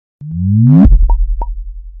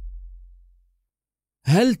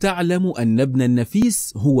هل تعلم أن ابن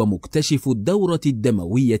النفيس هو مكتشف الدورة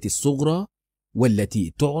الدموية الصغرى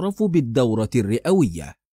والتي تعرف بالدورة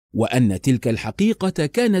الرئوية، وأن تلك الحقيقة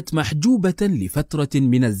كانت محجوبة لفترة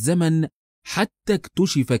من الزمن حتى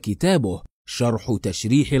اكتشف كتابه شرح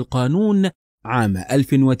تشريح القانون عام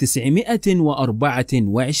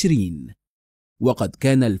 1924، وقد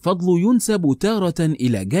كان الفضل ينسب تارة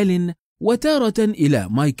إلى جالين وتارة إلى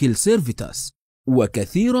مايكل سيرفيتاس،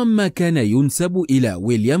 وكثيرا ما كان ينسب إلى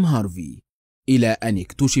ويليام هارفي، إلى أن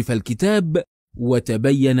اكتشف الكتاب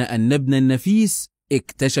وتبين أن ابن النفيس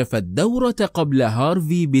اكتشف الدورة قبل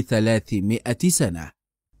هارفي ب300 سنة.